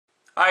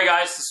Hi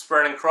guys, this is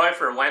Vernon Croy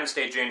for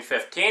Wednesday, June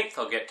 15th.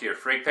 I'll get to your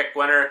free pick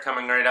winner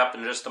coming right up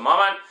in just a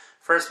moment.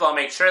 First of all,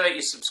 make sure that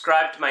you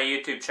subscribe to my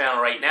YouTube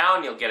channel right now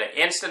and you'll get an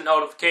instant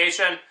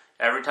notification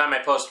every time I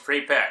post a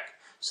free pick.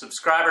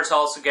 Subscribers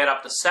also get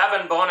up to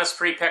 7 bonus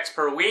free picks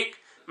per week.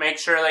 Make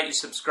sure that you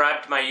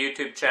subscribe to my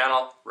YouTube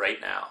channel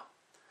right now.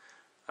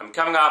 I'm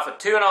coming off a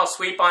 2-0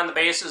 sweep on the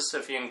bases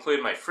if you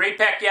include my free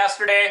pick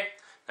yesterday.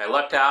 I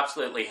look to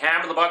absolutely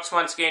hammer the Bucks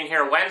once again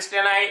here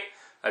Wednesday night.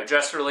 I've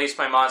just released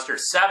my Monster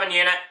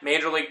 7-unit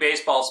Major League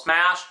Baseball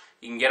Smash.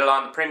 You can get it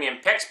on the Premium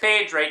Picks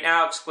page right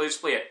now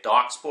exclusively at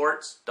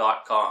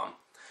DocSports.com.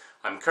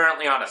 I'm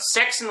currently on a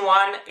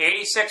 6-1,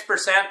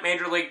 86%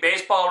 Major League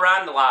Baseball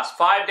run the last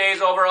 5 days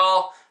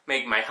overall,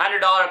 making my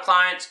 $100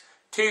 clients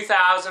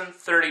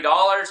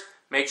 $2,030.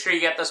 Make sure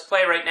you get this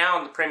play right now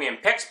on the Premium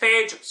Picks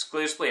page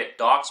exclusively at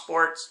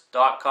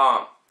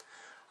DocSports.com.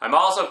 I'm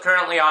also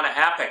currently on an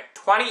epic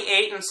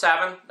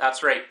 28-7,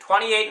 that's right,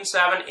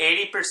 28-7,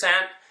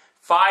 80%,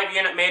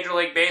 5-unit Major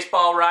League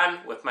Baseball run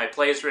with my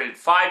plays rated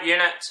 5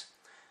 units,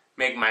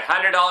 making my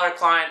 $100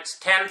 clients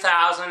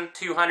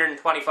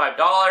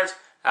 $10,225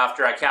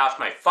 after I cashed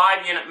my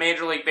 5-unit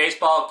Major League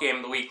Baseball game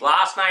of the week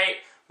last night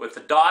with the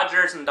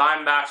Dodgers and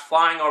Diamondbacks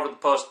flying over the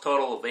post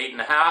total of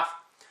 8.5.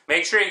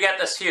 Make sure you get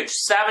this huge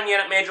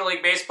 7-unit Major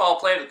League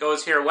Baseball play that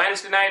goes here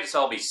Wednesday night.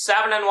 So I'll be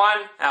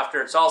 7-1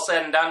 after it's all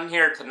said and done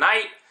here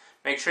tonight.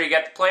 Make sure you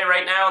get the play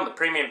right now on the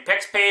Premium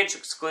Picks page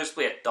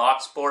exclusively at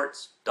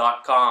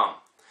DocSports.com.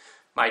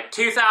 My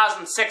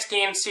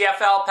 2016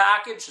 CFL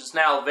package is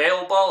now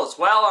available as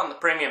well on the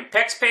Premium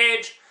Picks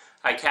page.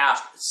 I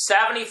cashed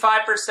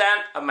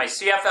 75% of my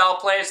CFL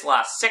plays the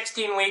last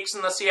 16 weeks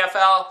in the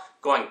CFL,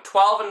 going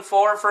 12-4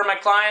 for my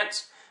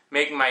clients,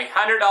 making my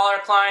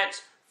 $100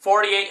 clients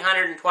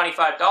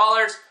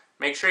 $4,825.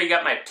 Make sure you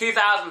get my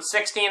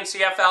 2016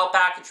 CFL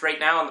package right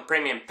now on the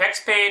Premium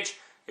Picks page,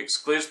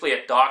 exclusively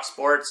at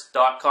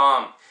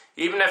DocSports.com.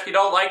 Even if you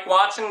don't like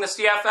watching the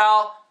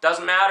CFL,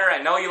 doesn't matter,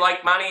 I know you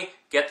like money,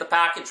 get the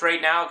package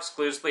right now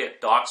exclusively at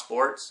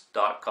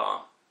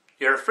DocSports.com.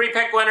 Your free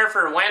pick winner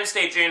for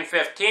Wednesday, June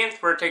 15th,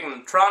 we're taking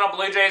the Toronto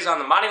Blue Jays on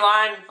the money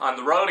line on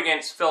the road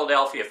against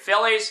Philadelphia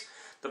Phillies.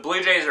 The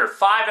Blue Jays are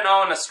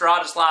 5-0 in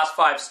Estrada's last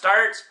 5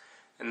 starts,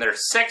 and they're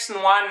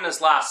 6-1 in his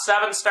last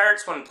 7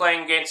 starts when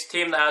playing against a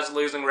team that has a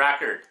losing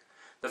record.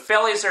 The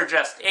Phillies are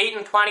just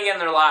 8-20 in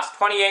their last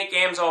 28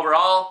 games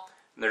overall,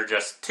 and they're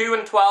just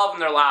 2-12 in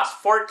their last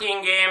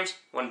 14 games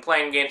when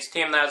playing against a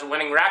team that has a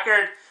winning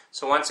record.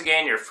 So once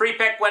again, your free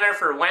pick winner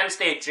for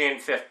Wednesday, June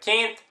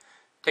 15th.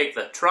 Take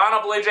the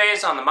Toronto Blue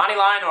Jays on the money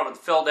line over the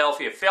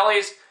Philadelphia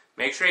Phillies.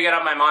 Make sure you get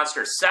on my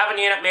Monster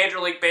 7-unit Major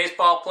League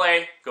Baseball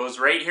play. Goes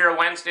right here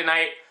Wednesday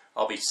night.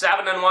 I'll be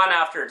 7-1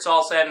 after it's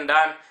all said and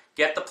done.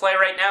 Get the play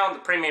right now on the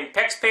Premium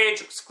Picks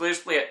page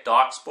exclusively at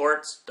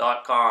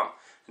DocSports.com.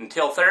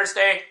 Until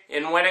Thursday,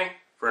 in winning,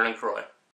 Vernon Croy.